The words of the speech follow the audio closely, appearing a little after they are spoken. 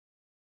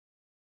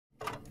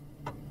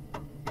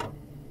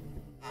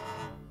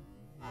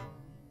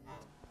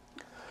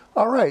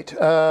All right,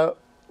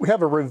 we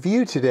have a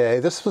review today.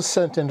 This was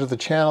sent into the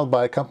channel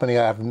by a company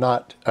I have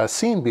not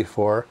seen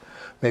before.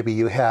 Maybe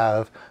you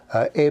have,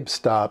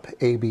 Abestop,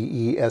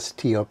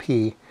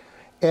 A-B-E-S-T-O-P.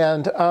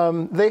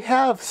 And they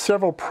have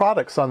several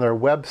products on their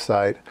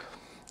website,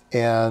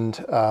 and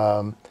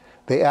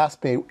they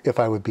asked me if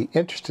I would be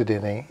interested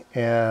in any,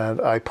 and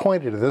I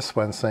pointed to this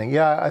one saying,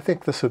 yeah, I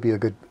think this would be a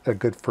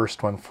good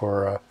first one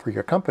for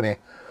your company.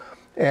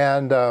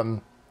 And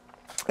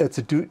it's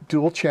a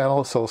dual channel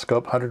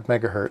oscilloscope, 100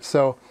 megahertz.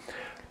 So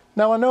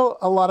now I know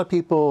a lot of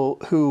people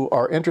who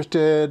are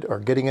interested or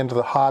getting into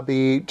the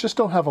hobby just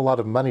don't have a lot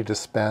of money to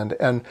spend,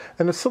 and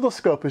an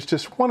oscilloscope is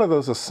just one of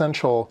those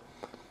essential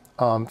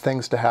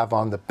things to have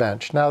on the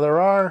bench. Now there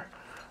are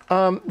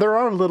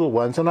little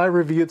ones, and I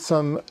reviewed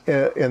some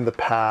in the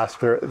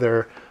past.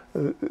 They're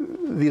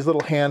these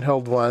little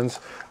handheld ones,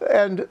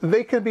 and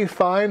they can be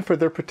fine for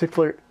their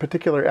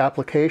particular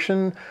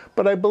application,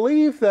 but I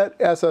believe that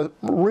as a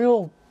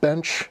real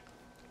bench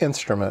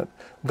instrument,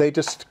 they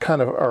just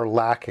kind of are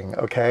lacking,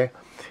 okay?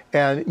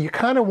 And you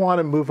kind of want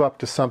to move up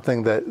to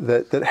something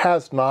that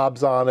has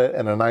knobs on it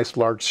and a nice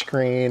large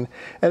screen,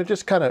 and it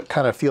just kind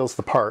of feels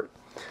the part.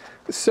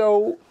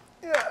 So,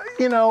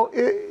 you know,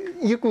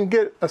 you can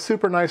get a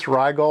super nice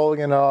Rigol,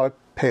 you know, I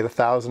paid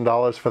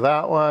 $1,000 for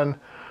that one.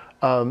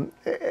 And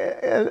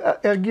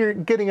you're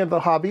getting into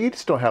the hobby, you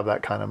just don't have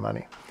that kind of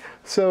money.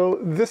 So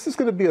this is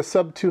going to be a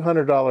sub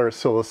 $200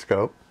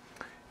 oscilloscope,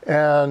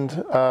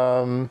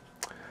 and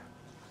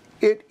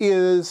it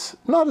is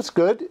not as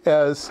good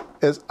as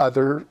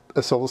other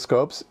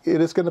oscilloscopes.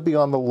 It is going to be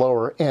on the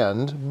lower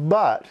end,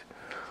 but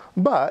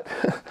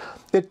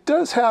it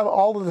does have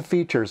all of the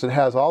features. It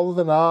has all of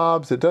the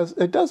knobs. It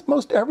does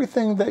most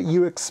everything that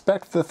you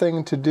expect the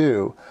thing to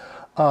do.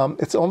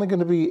 It's only going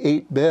to be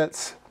 8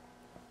 bits,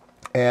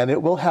 and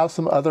it will have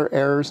some other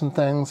errors and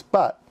things,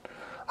 but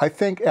I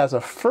think as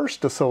a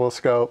first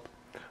oscilloscope,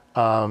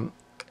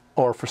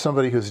 or for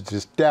somebody who's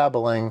just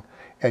dabbling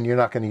and you're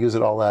not going to use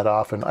it all that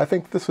often, I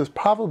think this would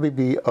probably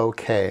be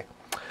okay.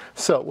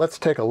 So let's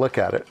take a look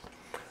at it.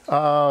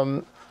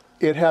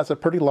 It has a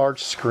pretty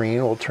large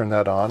screen. We'll turn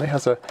that on.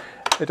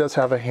 It does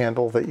have a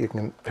handle that you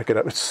can pick it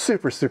up. It's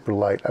super, super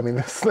light. I mean,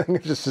 this thing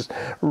is just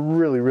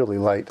really, really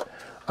light.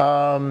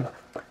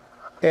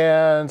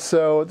 And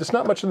so there's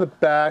not much in the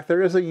back.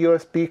 There is a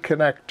USB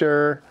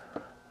connector.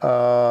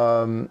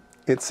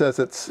 It says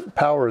its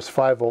power is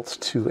 5 volts,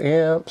 2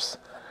 amps.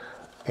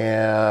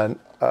 And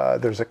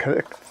there's a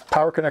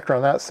power connector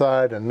on that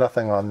side and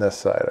nothing on this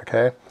side,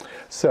 okay?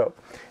 So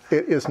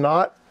it is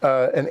not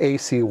an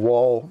AC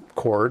wall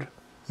cord.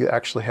 You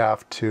actually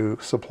have to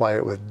supply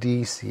it with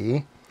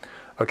DC.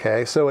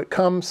 Okay, so it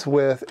comes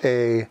with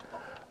a,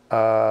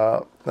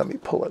 let me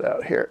pull it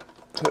out here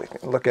so you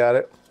can look at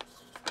it.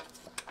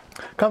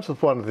 It comes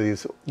with one of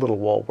these little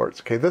wall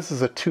warts. Okay, this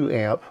is a 2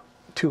 amp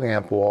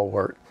wall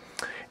wart.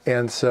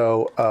 And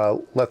so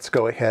let's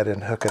go ahead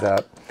and hook it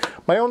up.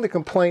 My only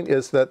complaint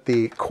is that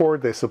the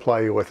cord they supply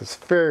you with is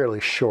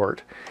fairly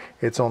short.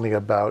 It's only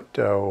about,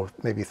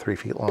 maybe 3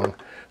 feet long.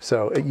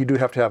 So you do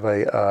have to have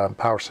a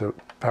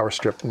power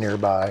strip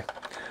nearby.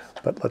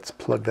 But let's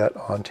plug that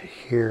onto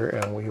here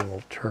and we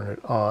will turn it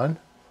on.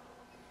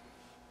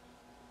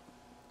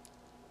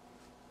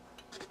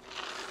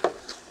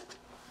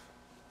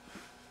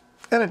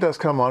 And it does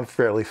come on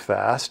fairly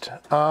fast.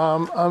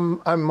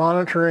 I'm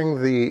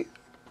monitoring the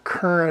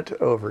current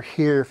over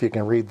here, if you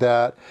can read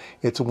that.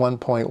 It's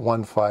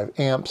 1.15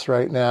 amps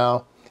right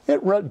now.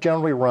 It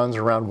generally runs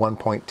around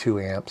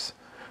 1.2 amps.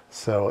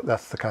 So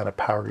that's the kind of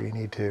power you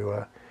need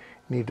to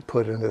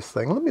put in this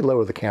thing. Let me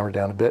lower the camera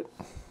down a bit.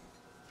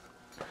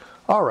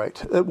 All right,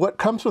 what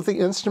comes with the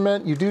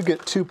instrument, you do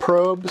get 2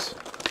 probes.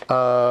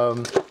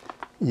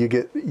 You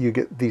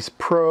get these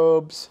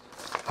probes.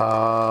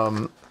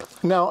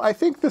 Now, I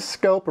think this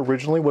scope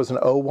originally was an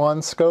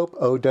O1 scope,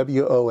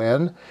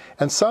 O-W-O-N,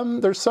 and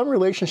there's some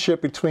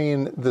relationship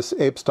between this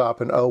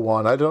Abestop and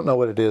O1. I don't know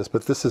what it is,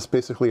 but this is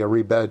basically a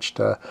rebadged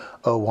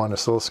O1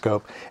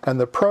 oscilloscope. And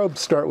the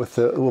probes start with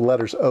the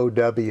letters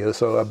O-W,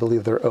 so I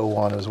believe they're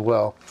O1 as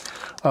well.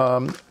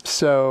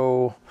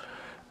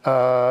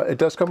 It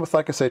does come with,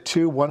 like I say,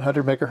 2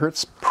 100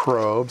 megahertz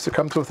probes. It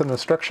comes with an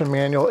instruction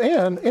manual,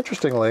 and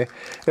interestingly,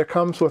 it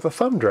comes with a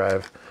thumb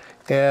drive.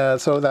 And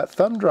so that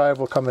thumb drive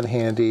will come in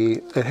handy.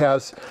 It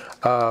has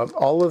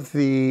all of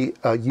the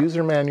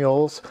user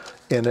manuals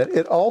in it.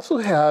 It also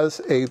has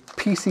a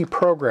PC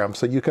program,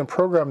 so you can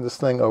program this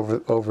thing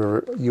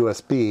over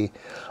USB.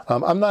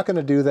 I'm not going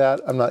to do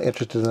that. I'm not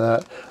interested in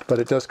that, but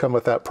it does come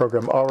with that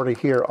program already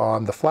here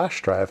on the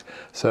flash drive,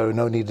 so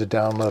no need to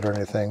download or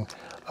anything.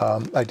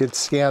 I did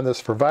scan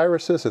this for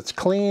viruses. It's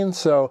clean,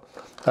 so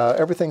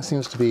everything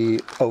seems to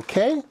be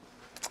okay.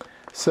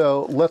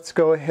 So let's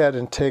go ahead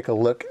and take a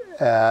look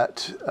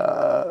at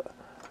a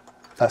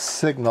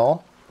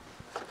signal.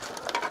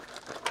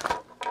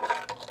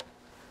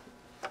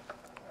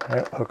 All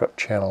right, hook up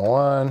channel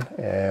 1,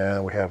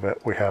 and we have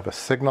a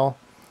signal.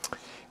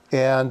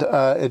 And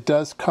it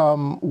does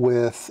come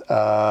with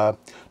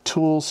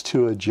tools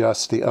to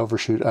adjust the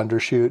overshoot,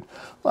 undershoot.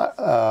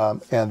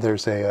 And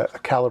there's a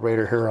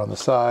calibrator here on the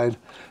side.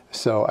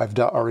 So I've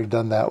already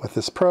done that with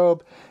this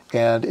probe,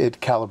 and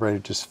it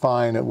calibrated just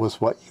fine. It was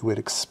what you would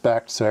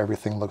expect, so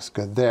everything looks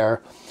good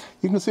there.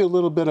 You can see a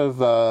little bit of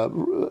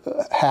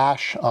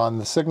hash on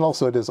the signal,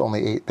 so it is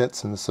only 8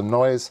 bits and some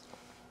noise.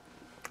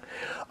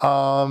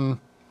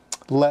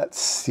 Let's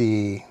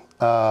see.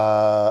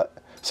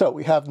 So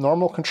we have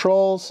normal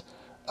controls.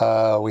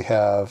 We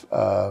have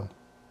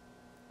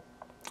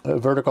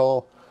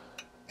vertical,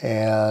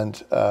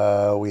 and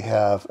we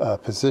have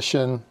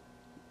position.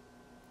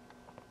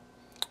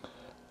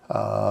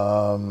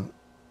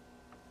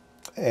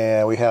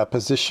 And we have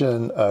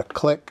position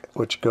click,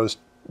 which goes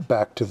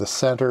back to the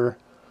center.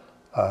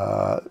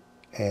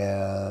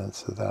 And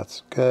so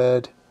that's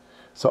good.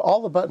 So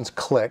all the buttons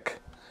click.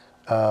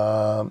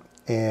 And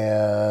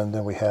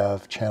then we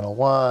have channel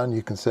 1.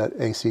 You can set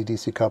AC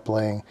DC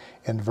coupling,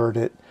 invert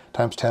it,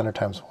 times 10 or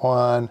times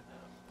 1.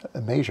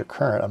 Measure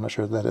current, I'm not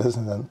sure what that is,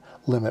 and then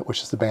limit,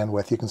 which is the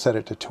bandwidth. You can set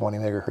it to 20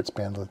 megahertz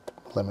bandwidth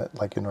limit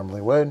like you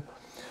normally would.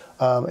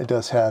 It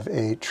does have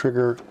a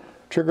trigger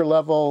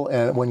level,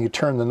 and when you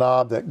turn the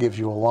knob, that gives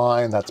you a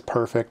line. That's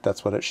perfect.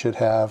 That's what it should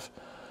have.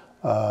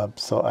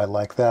 So I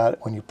like that.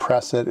 When you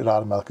press it, it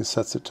automatically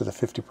sets it to the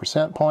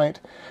 50% point,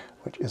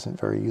 which isn't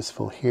very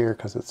useful here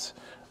because it's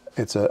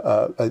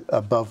a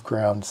above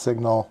ground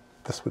signal.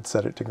 This would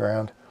set it to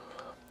ground.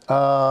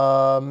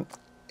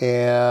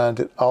 And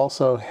it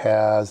also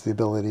has the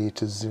ability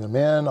to zoom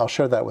in. I'll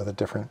show that with a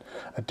different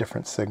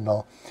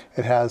signal.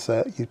 It has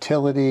a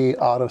utility,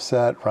 auto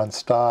set, run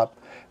stop,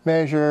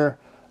 measure.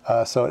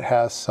 So it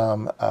has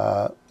some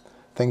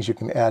things you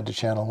can add to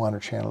channel 1 or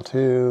channel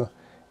 2,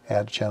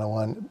 add to channel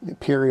 1,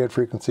 period,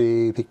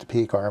 frequency, peak to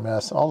peak,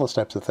 RMS, all those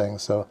types of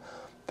things. So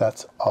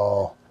that's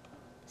all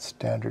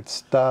standard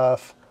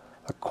stuff.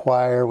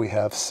 Acquire, we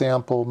have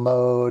sample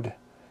mode,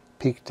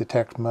 peak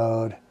detect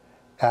mode,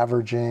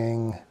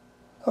 averaging.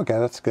 Okay,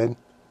 that's good.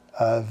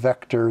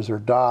 Vectors or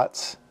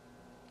dots.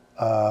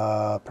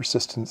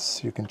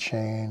 Persistence you can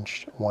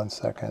change 1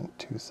 second,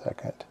 2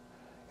 second,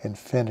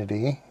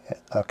 infinity.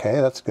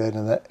 Okay, that's good.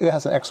 And it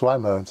has an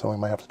XY mode, so we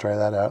might have to try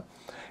that out.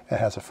 It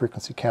has a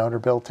frequency counter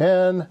built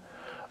in.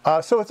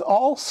 So it's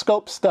all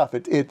scope stuff.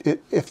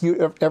 If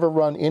you ever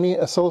run any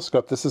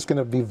oscilloscope, this is going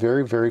to be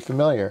very, very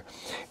familiar,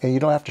 and you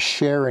don't have to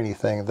share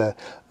anything.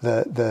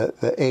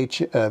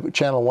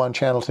 Channel 1,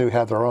 channel 2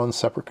 have their own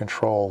separate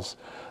controls,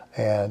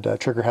 and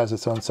Trigger has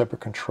its own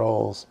separate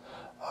controls.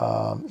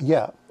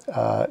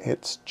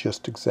 It's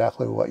just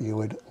exactly what you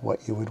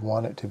would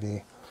want it to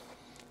be.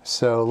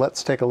 So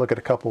let's take a look at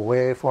a couple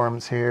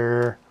waveforms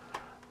here.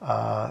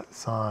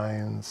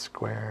 Sine,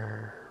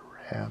 square,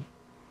 ramp.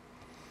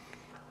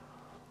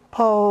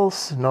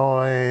 Pulse,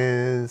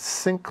 noise,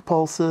 sync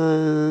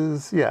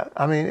pulses. Yeah,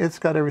 I mean, it's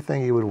got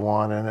everything you would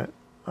want in it.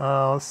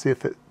 Let's see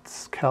if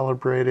it's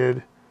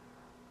calibrated.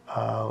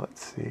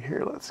 Let's see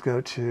here. Let's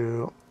go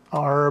to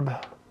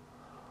ARB,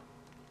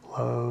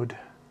 load,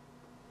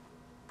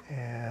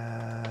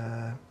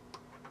 and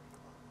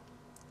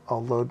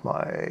I'll load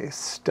my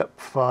step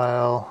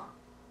file.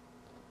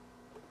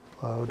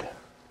 Load.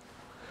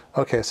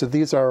 Okay, so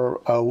these are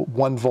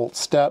 1 volt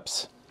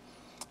steps.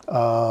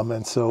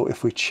 And so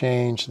if we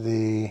change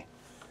the,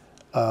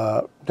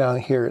 down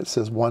here it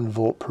says 1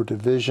 volt per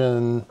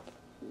division,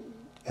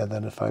 and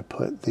then if I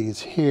put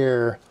these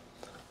here,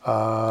 it's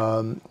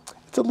a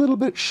little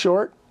bit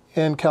short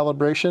in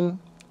calibration,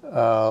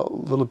 a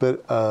little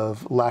bit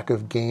of lack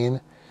of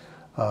gain,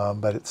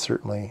 but it's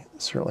certainly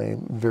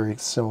very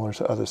similar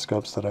to other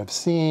scopes that I've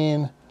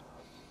seen.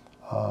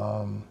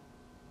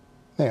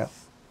 Yeah.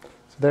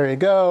 There you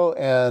go,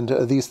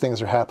 and these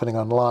things are happening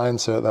online,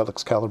 so that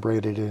looks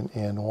calibrated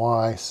in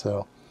Y.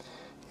 So,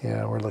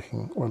 yeah, we're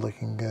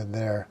looking good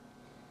there.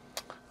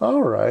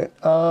 All right,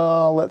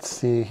 let's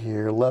see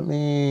here.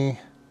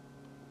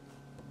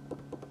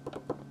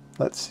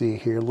 Let's see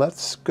here.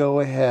 Let's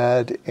go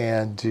ahead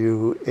and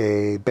do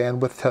a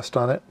bandwidth test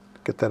on it.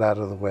 Get that out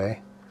of the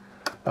way.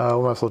 We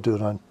might as well do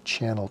it on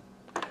channel.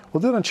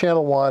 We'll do it on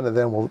channel 1, and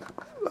then we'll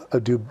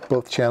do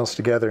both channels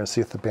together and see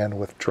if the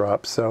bandwidth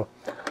drops. So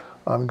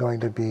I'm going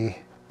to be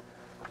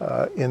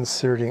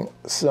inserting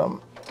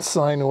some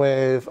sine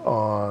wave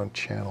on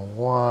channel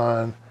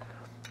 1,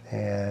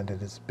 and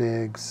it is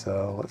big,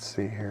 so let's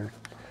see here.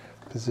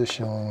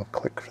 Position,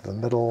 click for the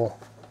middle.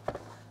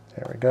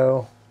 There we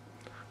go.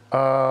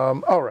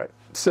 All right,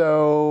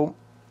 so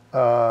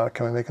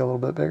can we make it a little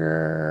bit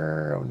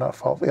bigger? Oh, not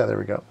fall. Yeah, there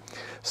we go.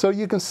 So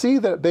you can see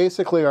that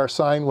basically our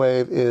sine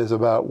wave is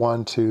about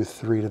 1, 2,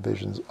 3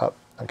 divisions up,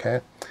 okay?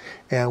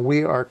 And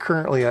we are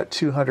currently at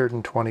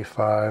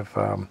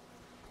 225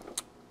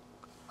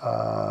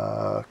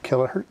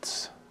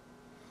 kilohertz.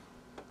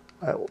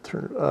 I will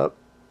turn it up.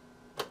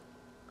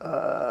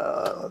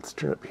 Let's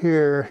turn it up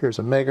here. Here's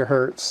a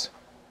megahertz.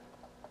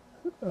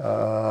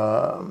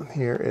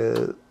 Here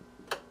is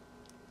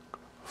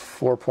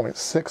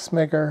 4.6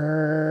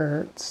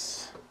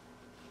 megahertz.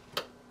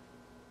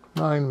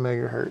 9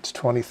 megahertz,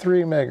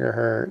 23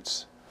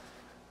 megahertz,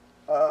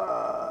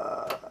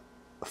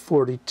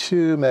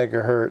 42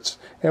 megahertz,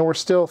 and we're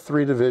still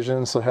 3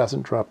 divisions, so it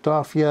hasn't dropped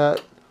off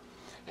yet.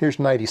 Here's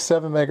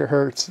 97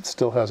 megahertz, it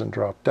still hasn't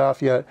dropped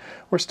off yet.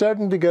 We're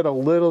starting to get a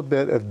little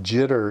bit of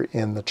jitter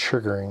in the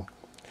triggering.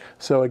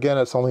 So again,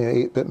 it's only an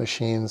 8-bit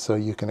machine, so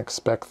you can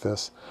expect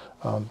this.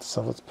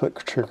 So let's put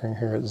triggering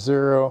here at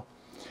 0,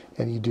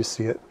 and you do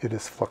see it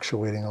is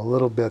fluctuating a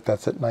little bit.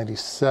 That's at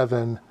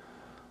 97.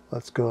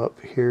 Let's go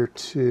up here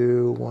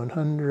to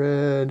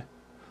 100.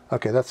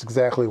 Okay, that's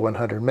exactly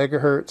 100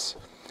 megahertz.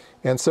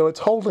 And so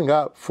it's holding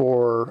up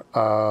for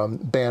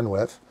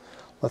bandwidth.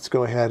 Let's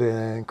go ahead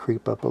and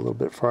creep up a little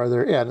bit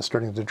farther. Yeah, and it's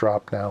starting to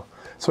drop now.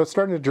 So it's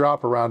starting to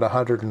drop around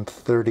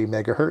 130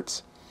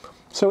 megahertz.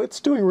 So it's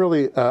doing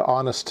really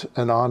honest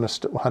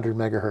 100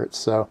 megahertz.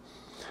 So,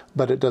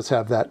 but it does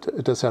have that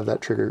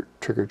trigger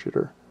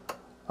jitter.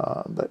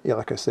 But yeah,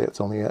 like I say,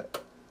 it's only an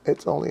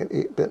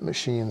 8-bit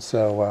machine.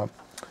 So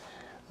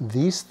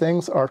these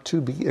things are to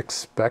be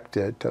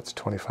expected. That's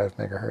 25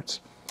 megahertz.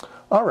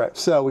 All right,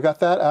 so we got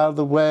that out of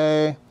the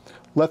way.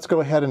 Let's go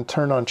ahead and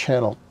turn on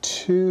channel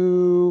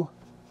 2.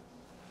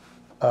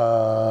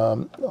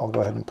 I'll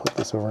go ahead and put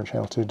this over on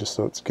channel 2 just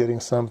so it's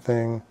getting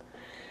something.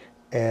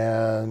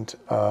 And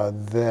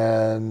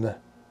then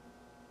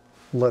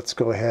let's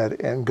go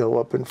ahead and go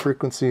up in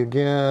frequency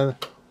again.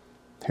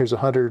 Here's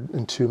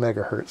 102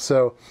 megahertz.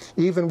 So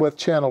even with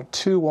channel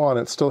 2 on,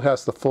 it still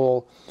has the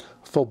full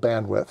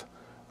bandwidth.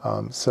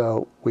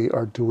 So we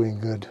are doing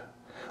good.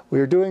 We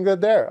are doing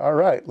good there. All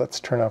right, let's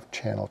turn off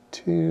channel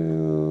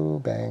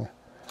 2. Bang.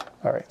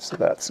 All right, so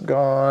that's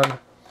gone.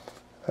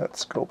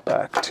 Let's go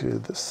back to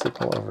the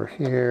signal over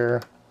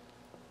here.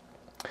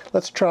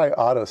 Let's try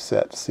auto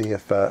set. See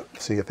if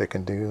it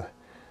can do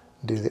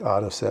the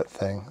auto set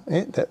thing.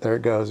 There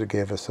it goes. It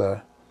gave us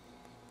an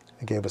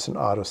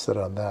auto set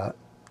on that.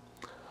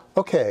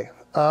 Okay.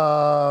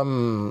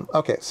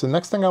 Okay. So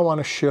next thing I want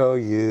to show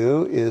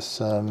you is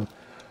some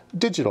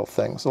digital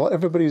things. Well,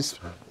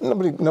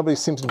 nobody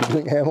seems to be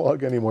doing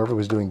analog anymore.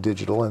 Everybody's doing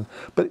digital,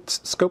 but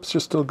scopes are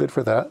still good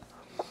for that.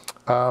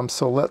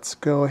 So let's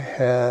go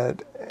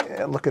ahead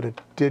and look at a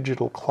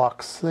digital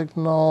clock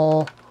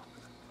signal.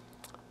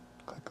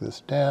 Click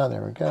this down.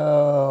 There we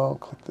go.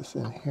 Click this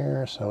in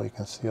here so we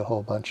can see a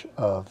whole bunch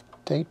of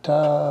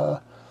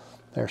data.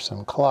 There's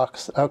some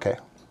clocks. Okay,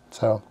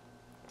 so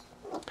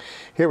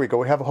here we go.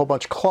 We have a whole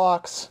bunch of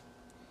clocks.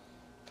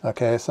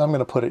 Okay, so I'm going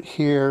to put it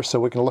here so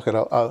we can look at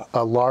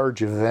a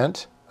large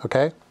event,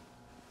 okay?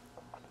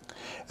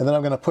 And then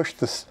I'm going to push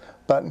this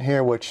button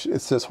here, which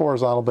it says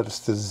horizontal, but it's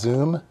to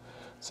zoom,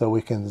 so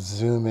we can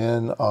zoom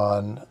in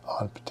on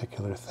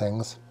particular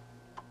things.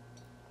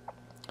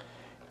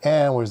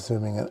 And we're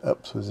zooming in,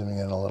 oops, we're zooming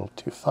in a little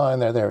too fine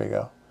there. There we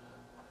go.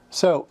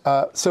 So,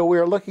 so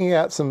we're looking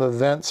at some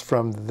events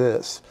from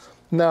this.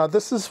 Now,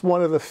 this is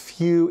one of the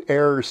few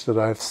errors that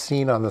I've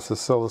seen on this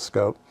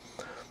oscilloscope.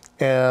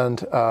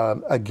 And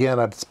again,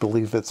 I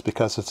believe it's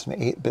because it's an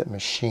 8-bit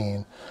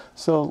machine.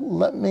 So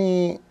let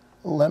me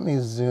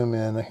zoom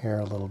in here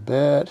a little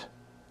bit.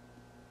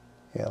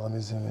 Yeah, let me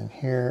zoom in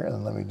here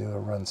and let me do a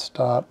run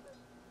stop.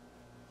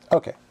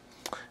 Okay,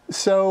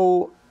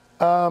 so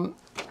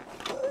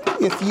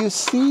if you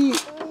see,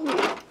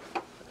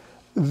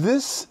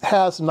 this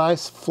has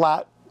nice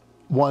flat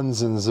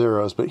 1s and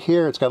 0s, but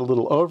here it's got a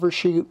little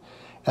overshoot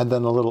and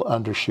then a little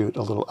undershoot,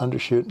 a little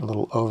undershoot, and a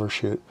little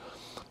overshoot.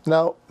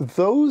 Now,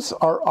 those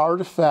are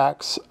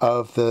artifacts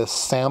of the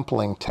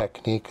sampling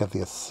technique of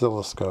the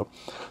oscilloscope.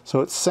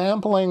 So it's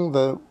sampling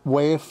the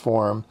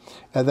waveform,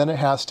 and then it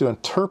has to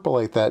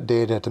interpolate that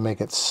data to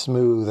make it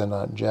smooth and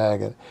not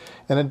jagged.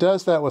 And it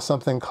does that with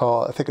something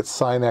called, I think it's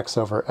sin x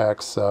over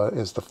x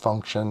is the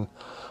function.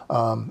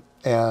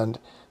 And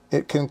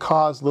it can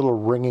cause little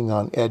ringing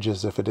on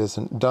edges if it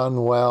isn't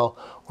done well,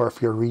 or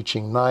if you're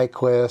reaching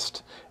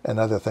Nyquist and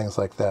other things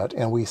like that.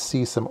 And we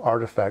see some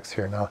artifacts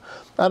here. Now,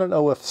 I don't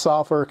know if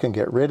software can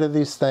get rid of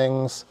these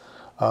things.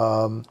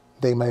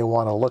 They may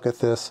want to look at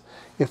this.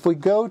 If we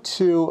go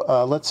to,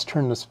 let's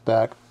turn this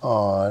back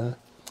on.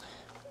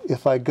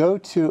 If I go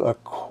to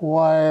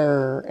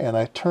acquire and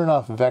I turn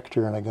off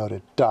vector and I go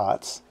to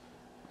dots,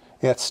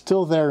 yeah, it's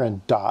still there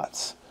in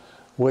dots,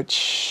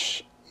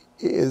 which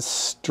is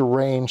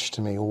strange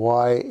to me.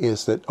 Why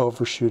is it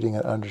overshooting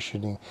and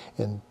undershooting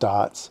in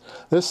dots?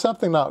 There's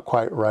something not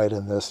quite right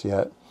in this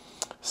yet.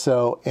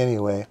 So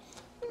anyway,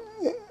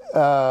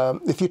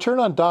 if you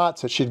turn on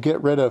dots, it should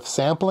get rid of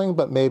sampling,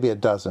 but maybe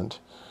it doesn't.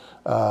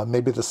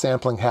 Maybe the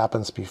sampling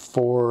happens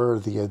before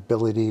the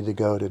ability to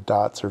go to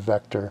dots or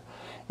vector.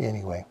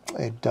 Anyway,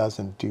 it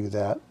doesn't do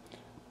that.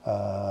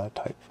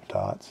 Type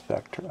dots,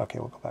 vector. Okay,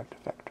 we'll go back to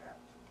vector.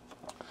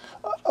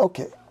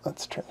 Okay,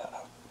 let's turn that off.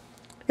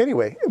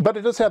 Anyway, but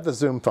it does have the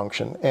zoom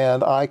function,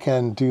 and I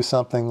can do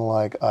something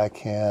like I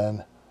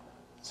can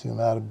zoom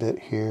out a bit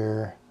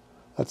here.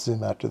 Let's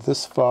zoom out to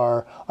this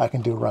far. I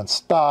can do run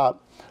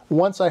stop.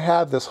 Once I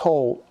have this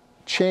whole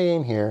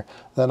chain here,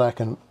 then I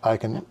can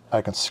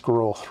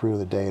scroll through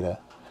the data,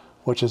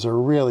 which is a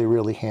really,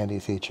 really handy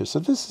feature. So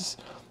this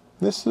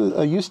This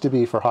used to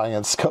be for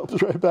high-end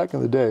scopes right back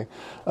in the day.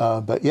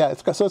 But yeah,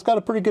 it's got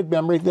a pretty good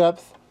memory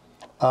depth.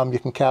 You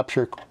can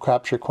capture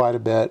quite a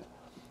bit.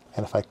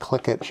 And if I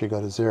click it, it should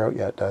go to 0.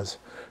 Yeah, it does.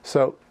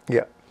 So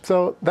yeah,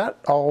 so that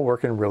all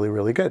working really,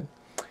 really good.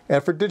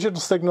 And for digital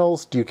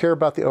signals, do you care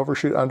about the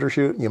overshoot,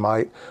 undershoot? You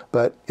might.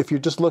 But if you're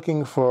just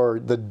looking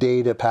for the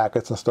data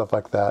packets and stuff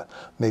like that,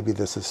 maybe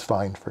this is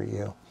fine for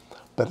you.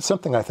 But it's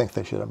something I think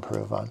they should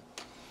improve on.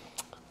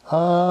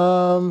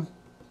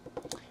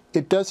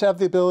 It does have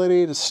the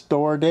ability to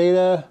store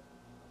data.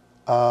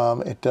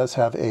 It does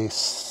have a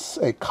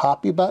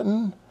copy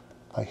button.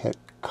 I hit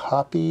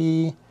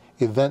copy,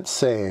 event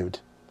saved.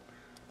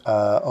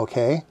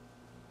 Okay.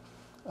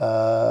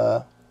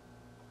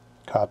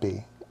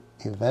 Copy,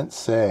 event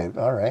saved.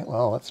 All right,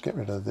 well, let's get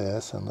rid of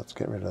this and let's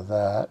get rid of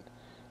that.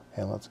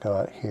 And let's go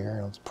out here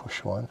and let's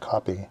push one,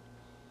 copy.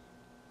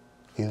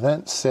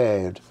 Event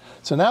saved.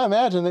 So now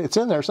imagine that it's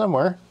in there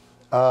somewhere.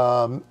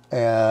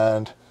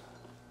 And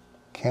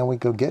can we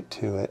go get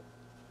to it?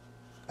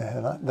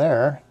 Not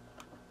there.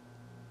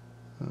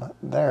 Not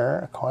there.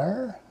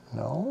 Acquire?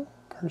 No.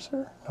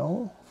 Cursor?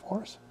 No.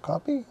 Force?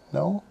 Copy?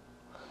 No.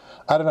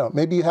 I don't know.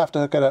 Maybe you have to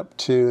hook it up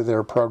to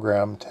their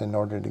program in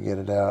order to get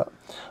it out.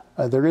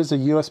 There is a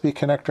USB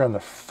connector on the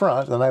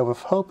front, and I would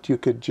have hoped you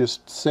could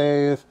just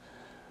save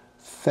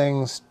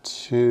things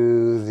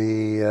to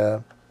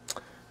the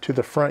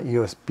front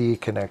USB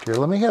connector.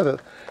 Let me have a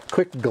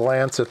quick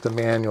glance at the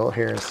manual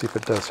here and see if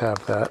it does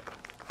have that.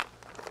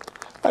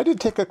 I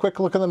did take a quick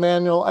look at the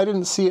manual. I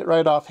didn't see it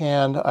right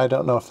offhand. I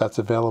don't know if that's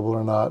available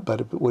or not,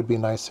 but it would be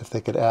nice if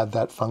they could add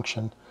that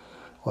function.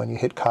 When you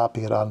hit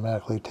copy, it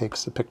automatically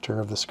takes a picture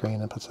of the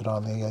screen and puts it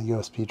on the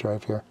USB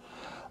drive here.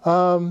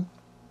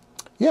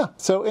 Yeah,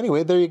 so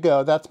anyway, there you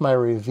go. That's my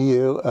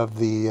review of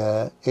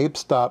the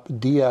Abestop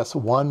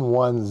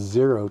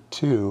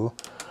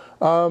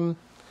DS1102.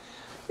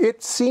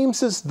 It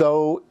seems as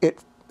though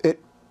it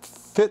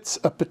fits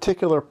a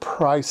particular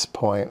price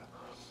point.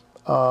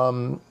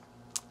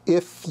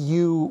 If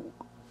you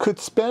could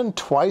spend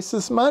twice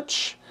as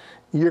much,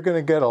 you're going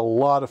to get a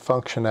lot of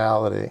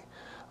functionality.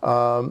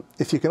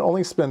 If you can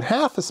only spend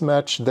half as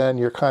much, then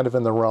you're kind of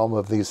in the realm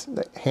of these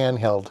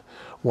handheld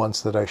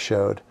ones that I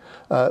showed.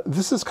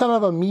 This is kind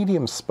of a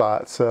medium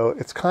spot, so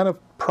it's kind of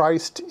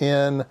priced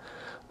in,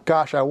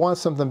 gosh, I want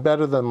something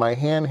better than my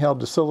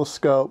handheld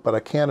oscilloscope, but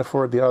I can't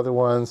afford the other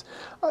ones.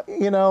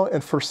 You know,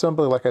 and for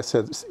somebody, like I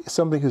said,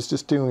 somebody who's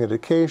just doing it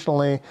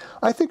occasionally,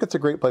 I think it's a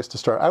great place to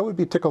start. I would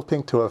be tickled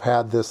pink to have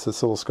had this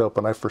oscilloscope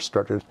when I first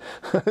started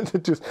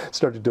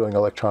doing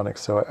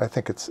electronics, so I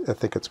think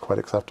it's quite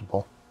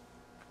acceptable.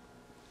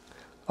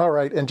 All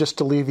right, and just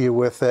to leave you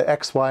with the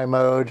XY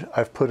mode,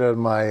 I've put in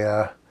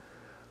my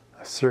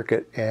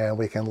circuit, and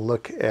we can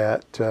look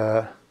at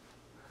the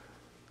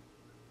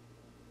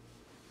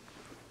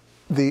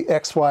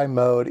XY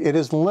mode. It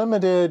is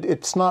limited.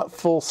 It's not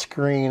full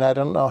screen. I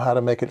don't know how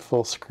to make it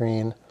full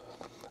screen,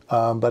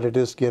 but it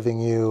is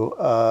giving you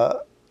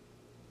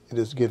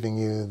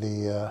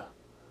the.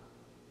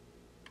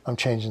 I'm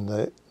changing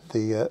the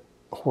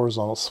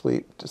horizontal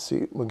sweep to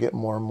see we'll get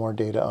more and more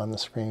data on the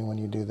screen when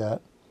you do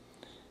that.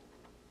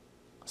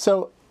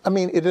 So, I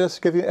mean, it does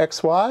give you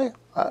XY.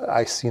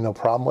 I see no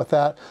problem with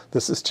that.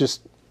 This is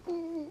just,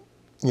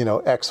 you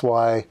know,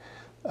 XY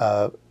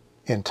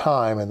in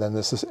time, and then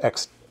this is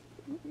X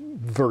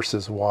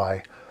versus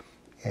Y.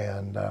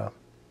 And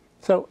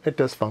so it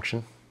does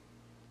function.